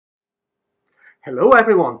Hello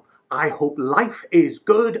everyone. I hope life is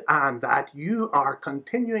good and that you are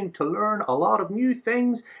continuing to learn a lot of new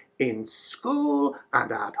things in school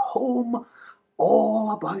and at home, all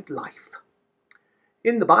about life.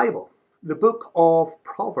 In the Bible, the book of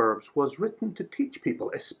Proverbs was written to teach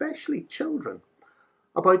people, especially children,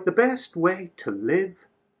 about the best way to live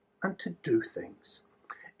and to do things.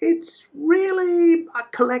 It's really a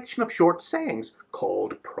collection of short sayings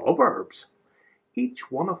called Proverbs,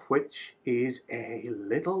 each one of which is a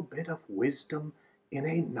little bit of wisdom in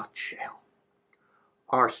a nutshell.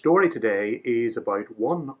 Our story today is about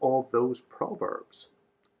one of those proverbs.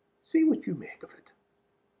 See what you make of it.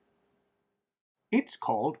 It's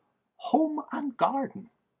called Home and Garden.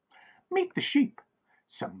 Meet the sheep.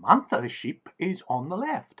 Samantha the sheep is on the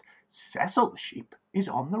left. Cecil the sheep is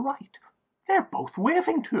on the right. They're both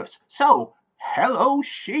waving to us, so hello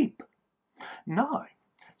sheep. Now,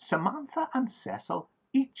 Samantha and Cecil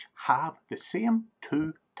each have the same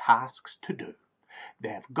two tasks to do.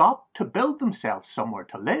 They've got to build themselves somewhere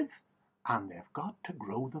to live, and they've got to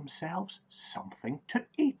grow themselves something to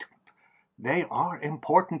eat. They are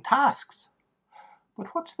important tasks. But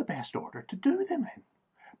what's the best order to do them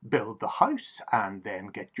in? Build the house and then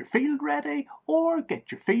get your field ready, or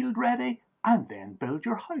get your field ready and then build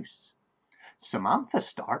your house? Samantha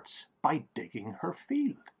starts by digging her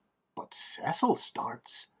field, but Cecil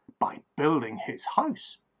starts by building his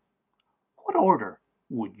house. What order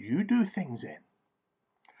would you do things in?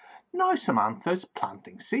 Now Samantha's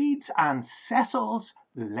planting seeds and Cecil's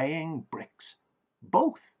laying bricks.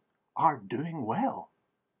 Both are doing well.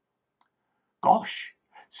 Gosh,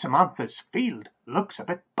 Samantha's field looks a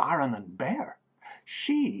bit barren and bare.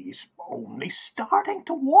 She's only starting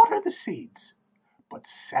to water the seeds. But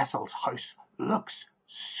Cecil's house looks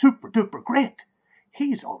super duper great.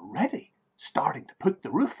 He's already starting to put the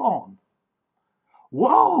roof on.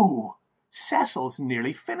 Whoa! Cecil's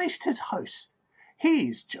nearly finished his house.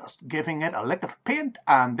 He's just giving it a lick of paint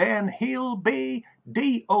and then he'll be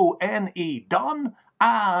D-O-N-E done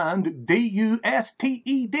and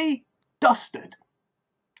D-U-S-T-E-D dusted.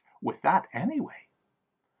 With that anyway.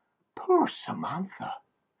 Poor Samantha.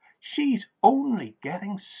 She's only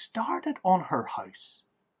getting started on her house.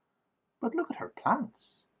 But look at her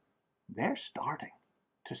plants. They're starting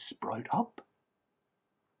to sprout up.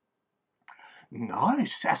 Now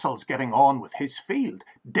Cecil's getting on with his field,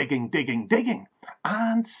 digging,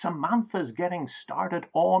 and Samantha's getting started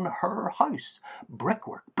on her house.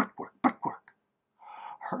 Brickwork.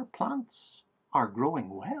 Her plants are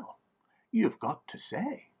growing well, you've got to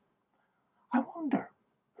say. I wonder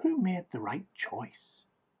who made the right choice?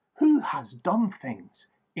 Who has done things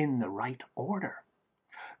in the right order?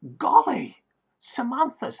 Golly,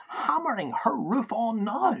 Samantha's hammering her roof on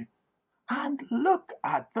now. And look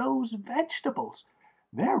at those vegetables.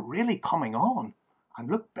 They're really coming on and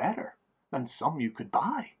look better than some you could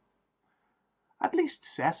buy. At least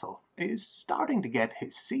Cecil is starting to get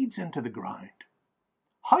his seeds into the ground.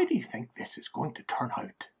 How do you think this is going to turn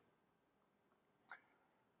out?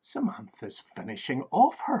 Samantha's finishing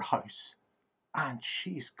off her house, and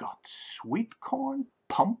she's got sweet corn,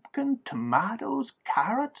 pumpkin, tomatoes,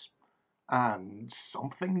 carrots, and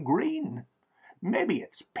something green. Maybe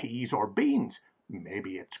it's peas or beans.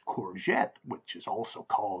 Maybe it's courgette, which is also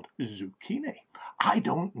called zucchini. I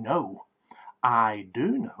don't know. I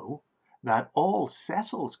do know that all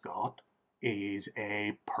Cecil's got is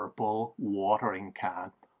a purple watering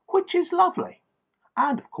can, which is lovely.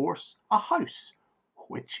 And of course a house,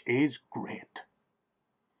 which is great.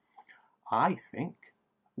 I think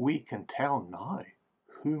we can tell now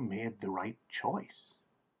who made the right choice.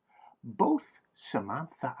 Both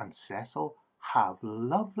Samantha and Cecil have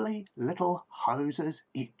lovely little houses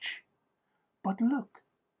each. But look,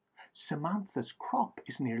 Samantha's crop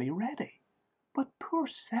is nearly ready, but poor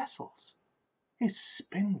Cecil's is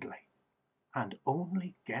spindly and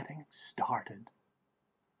only getting started.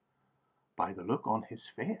 By the look on his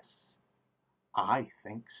face, I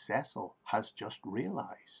think Cecil has just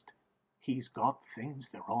realized he's got things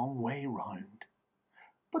the wrong way round.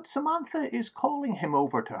 But Samantha is calling him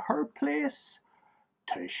over to her place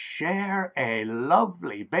to share a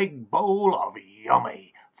lovely big bowl of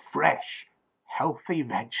yummy, fresh, healthy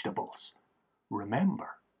vegetables. Remember,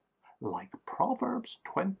 like Proverbs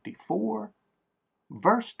 24,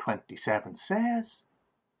 verse 27 says,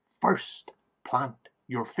 first plant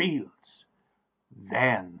your fields,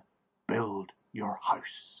 then build your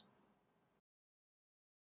house.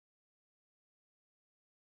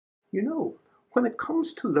 You know, when it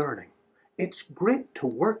comes to learning, it's great to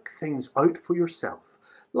work things out for yourself.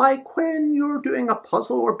 Like when you're doing a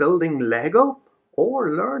puzzle or building Lego,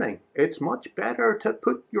 Or learning it's much better to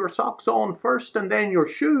put your socks on first and then your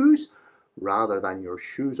shoes, rather than your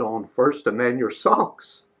shoes on first and then your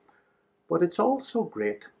socks. But it's also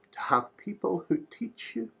great to have people who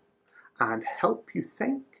teach you and help you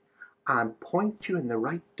think and point you in the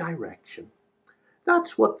right direction.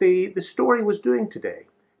 That's what the story was doing today,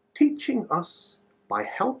 teaching us by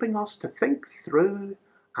helping us to think through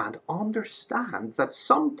and understand that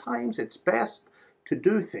sometimes it's best to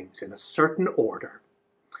do things in a certain order.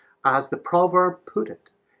 As the proverb put it,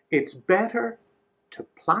 it's better to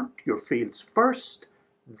plant your fields first,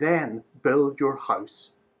 then build your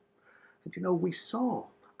house. And we saw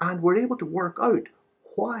and were able to work out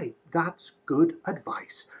why that's good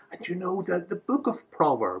advice. And that the book of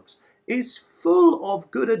Proverbs is full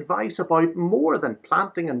of good advice about more than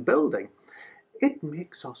planting and building. It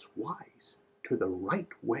makes us wise to the right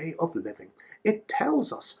way of living. It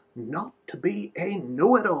tells us not to be a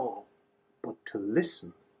know-it-all, but to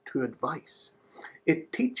listen to advice.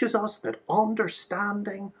 It teaches us that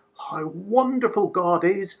understanding how wonderful God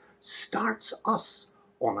is starts us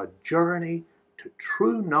on a journey to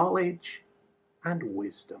true knowledge and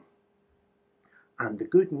wisdom. And the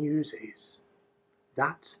good news is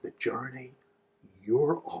that's the journey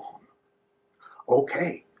you're on.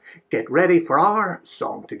 Okay, get ready for our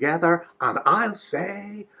song together, and I'll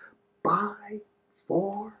say bye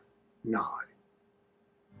for now.